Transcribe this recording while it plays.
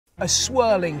a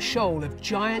swirling shoal of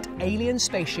giant alien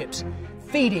spaceships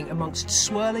feeding amongst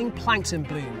swirling plankton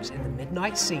blooms in the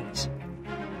midnight seas.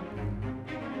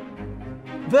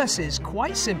 Versus,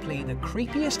 quite simply, the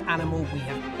creepiest animal we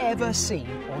have ever seen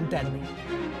on Deadly.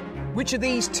 Which of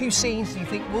these two scenes do you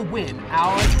think will win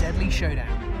our Deadly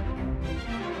Showdown?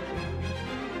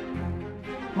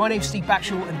 My name's Steve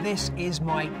Backshaw and this is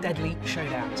my Deadly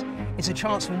Showdowns. It's a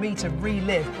chance for me to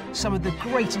relive some of the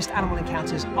greatest animal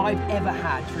encounters I've ever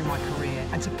had through my career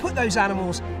and to put those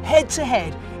animals head to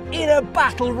head in a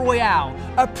battle royale,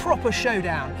 a proper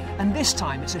showdown. And this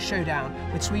time it's a showdown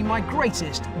between my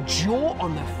greatest jaw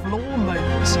on the floor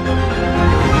moments.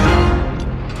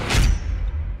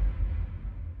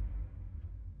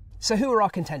 So who are our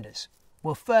contenders?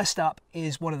 Well, first up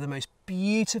is one of the most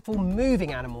beautiful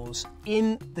moving animals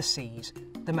in the seas,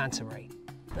 the manta ray,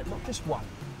 but not just one.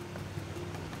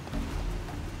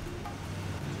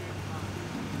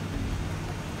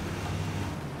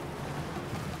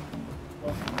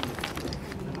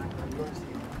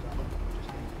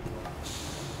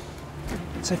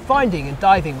 So finding and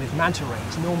diving with manta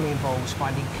rays normally involves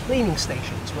finding cleaning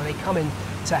stations where they come in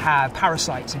to have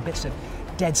parasites and bits of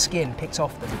dead skin picked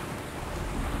off them.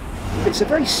 It's a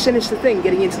very sinister thing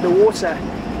getting into the water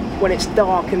when it's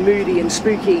dark and moody and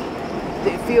spooky.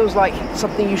 It feels like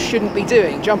something you shouldn't be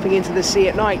doing, jumping into the sea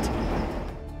at night.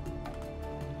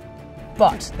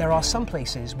 But there are some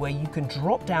places where you can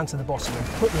drop down to the bottom and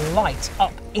put light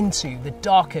up into the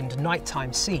darkened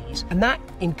nighttime seas, and that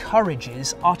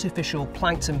encourages artificial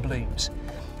plankton blooms.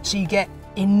 So you get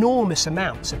enormous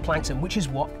amounts of plankton, which is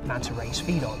what manta rays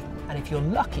feed on. And if you're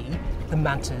lucky, the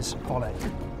mantas follow.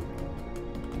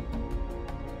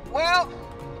 Well,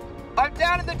 I'm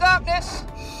down in the darkness,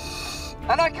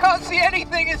 and I can't see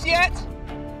anything as yet.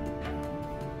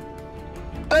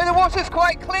 Though the water's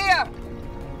quite clear,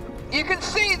 you can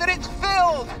see that it's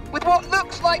filled with what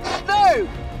looks like snow.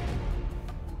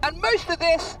 And most of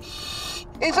this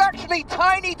is actually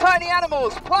tiny, tiny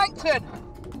animals, plankton.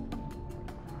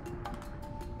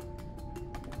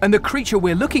 And the creature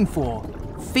we're looking for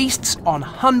feasts on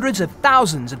hundreds of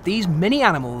thousands of these mini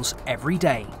animals every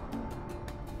day.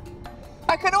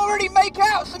 I can already make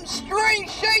out some strange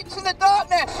shapes in the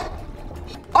darkness.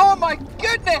 Oh my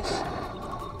goodness!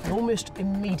 And almost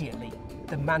immediately,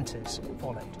 the mantas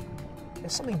followed.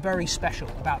 There's something very special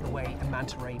about the way a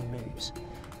manta ray moves.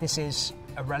 This is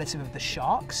a relative of the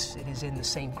sharks. It is in the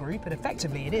same group, and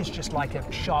effectively it is just like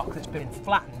a shark that's been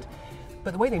flattened.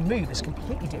 But the way they move is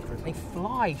completely different. They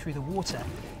fly through the water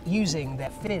using their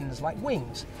fins like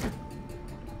wings.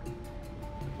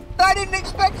 I didn't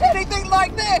expect anything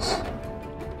like this!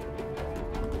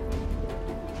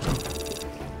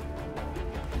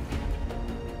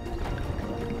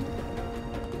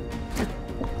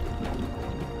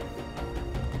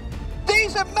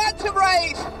 These are manta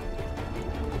rays!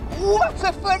 What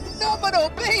a phenomenal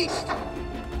beast!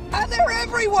 And they're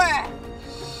everywhere!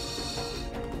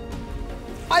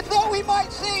 I thought we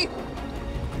might see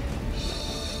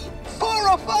 4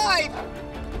 or 5,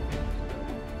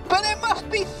 but there must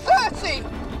be 30!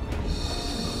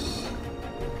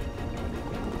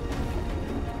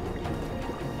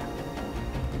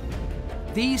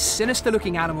 These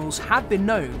sinister-looking animals have been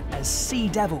known as sea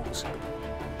devils.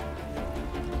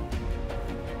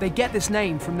 They get this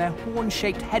name from their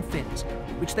horn-shaped head fins,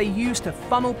 which they use to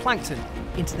funnel plankton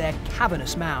into their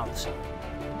cavernous mouths.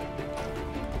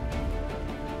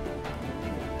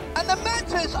 And the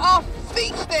mantas are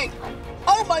feasting!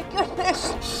 Oh my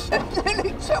goodness! It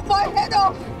nearly took my head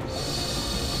off!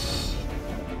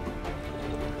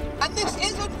 And this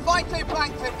isn't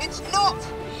phytoplankton, it's not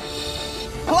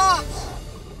plants!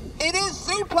 It is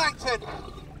zooplankton!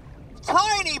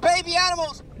 Tiny baby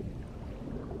animals!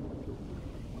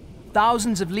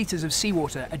 Thousands of litres of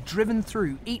seawater are driven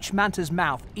through each manta's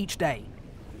mouth each day.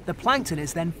 The plankton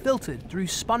is then filtered through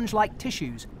sponge-like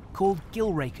tissues called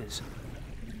gill rakers.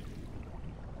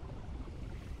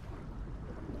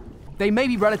 They may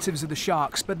be relatives of the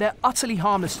sharks, but they're utterly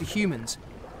harmless to humans.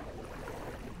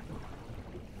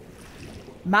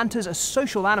 Mantas are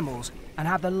social animals and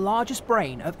have the largest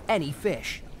brain of any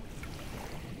fish.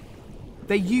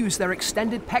 They use their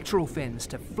extended pectoral fins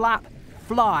to flap,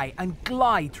 fly and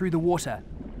glide through the water.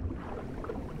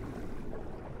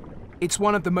 It's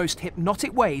one of the most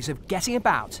hypnotic ways of getting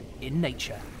about in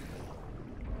nature.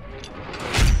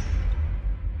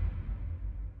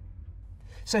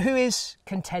 So who is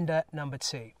contender number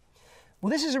 2? Well,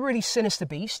 this is a really sinister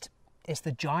beast. It's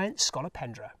the giant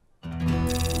scolopendra.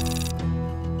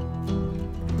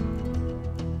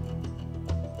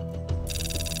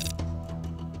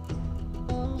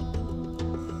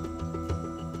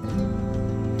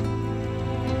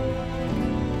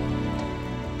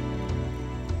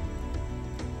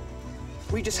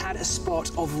 we just had a spot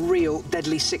of real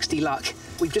deadly 60 luck.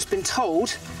 We've just been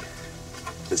told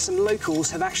that some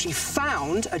locals have actually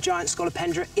found a giant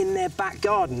scolopendra in their back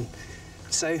garden.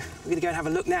 So we're gonna go and have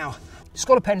a look now.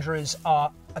 Scolopendras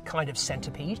are a kind of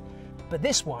centipede, but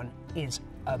this one is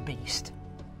a beast.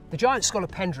 The giant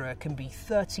scolopendra can be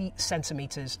 30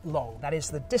 centimeters long. That is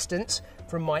the distance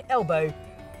from my elbow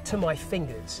to my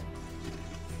fingers.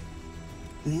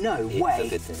 No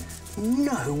way.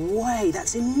 No way,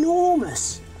 that's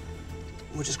enormous.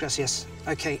 Muchas gracias.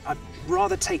 Okay, I'd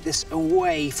rather take this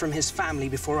away from his family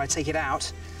before I take it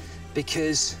out,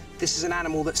 because this is an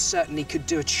animal that certainly could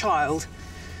do a child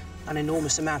an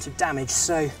enormous amount of damage.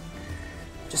 So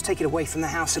just take it away from the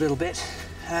house a little bit.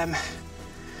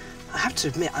 I have to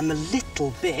admit, I'm a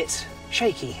little bit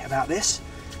shaky about this.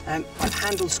 I've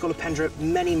handled scolopendra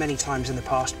many, many times in the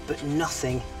past, but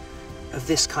nothing of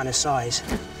this kind of size.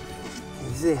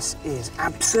 This is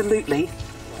absolutely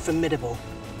formidable.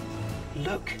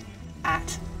 Look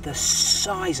at the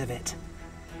size of it.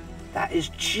 That is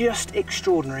just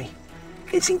extraordinary.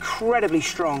 It's incredibly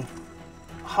strong.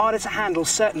 Harder to handle,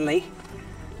 certainly,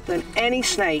 than any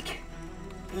snake.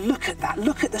 Look at that,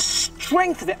 look at the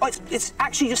strength of it. Oh, it's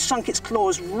actually just sunk its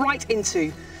claws right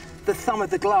into the thumb of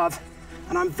the glove.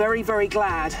 And I'm very, very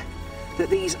glad that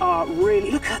these are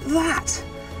really, look at that.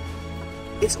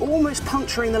 It's almost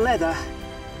puncturing the leather.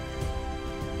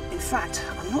 In fact,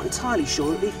 I'm not entirely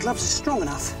sure that these gloves are strong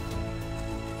enough.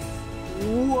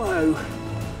 Whoa,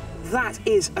 that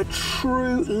is a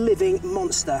true living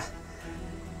monster.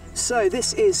 So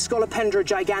this is Scolopendra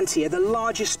gigantea, the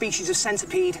largest species of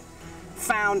centipede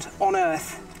found on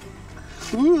Earth.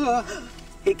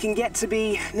 It can get to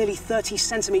be nearly 30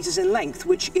 centimeters in length,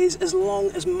 which is as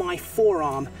long as my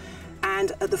forearm.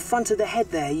 And at the front of the head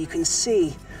there, you can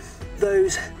see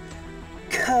those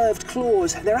curved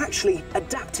claws. They're actually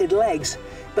adapted legs,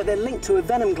 but they're linked to a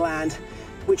venom gland,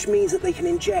 which means that they can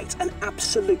inject an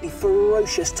absolutely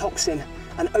ferocious toxin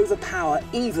and overpower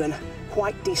even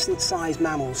quite decent sized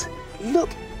mammals. Look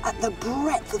at the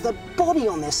breadth of the body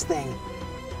on this thing.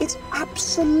 It's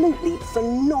absolutely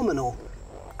phenomenal.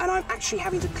 And I'm actually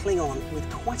having to cling on with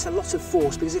quite a lot of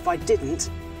force, because if I didn't,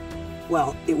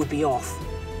 well, it would be off.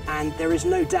 And there is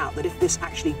no doubt that if this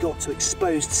actually got to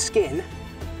exposed skin,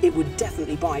 it would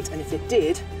definitely bite. And if it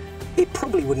did, it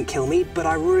probably wouldn't kill me, but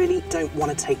I really don't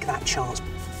want to take that chance.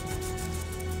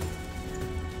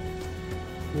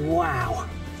 Wow.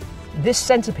 This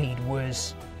centipede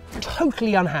was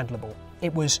totally unhandleable.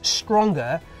 It was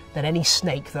stronger than any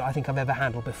snake that I think I've ever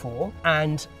handled before,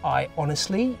 and I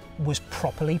honestly was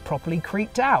properly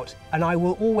creeped out. And I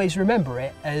will always remember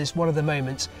it as one of the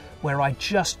moments where I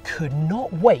just could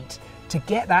not wait to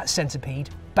get that centipede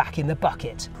back in the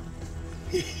bucket.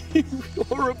 You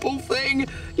horrible thing!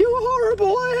 You're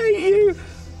horrible, I hate you!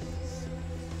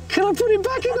 Can I put him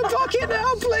back in the bucket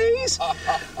now, please?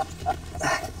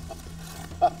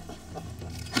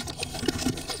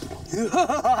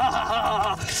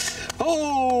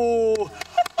 Oh,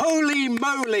 holy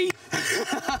moly!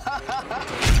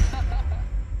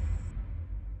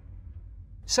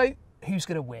 So, who's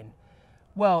going to win?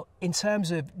 Well, in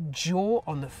terms of jaw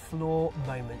on the floor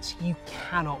moments, you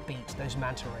cannot beat those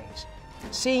manta rays.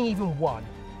 Seeing even one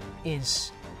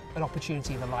is an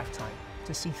opportunity of a lifetime.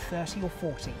 To see 30 or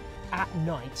 40 at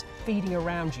night feeding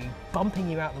around you, bumping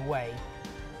you out of the way,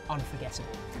 unforgettable.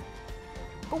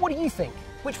 But what do you think?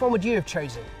 Which one would you have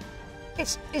chosen?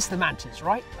 It's the mantas,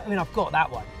 right? I mean, I've got that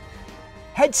one.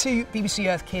 Head to BBC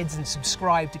Earth Kids and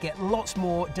subscribe to get lots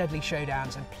more Deadly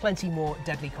Showdowns and plenty more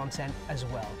deadly content as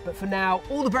well. But for now,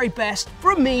 all the very best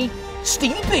from me,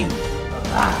 Stevie B.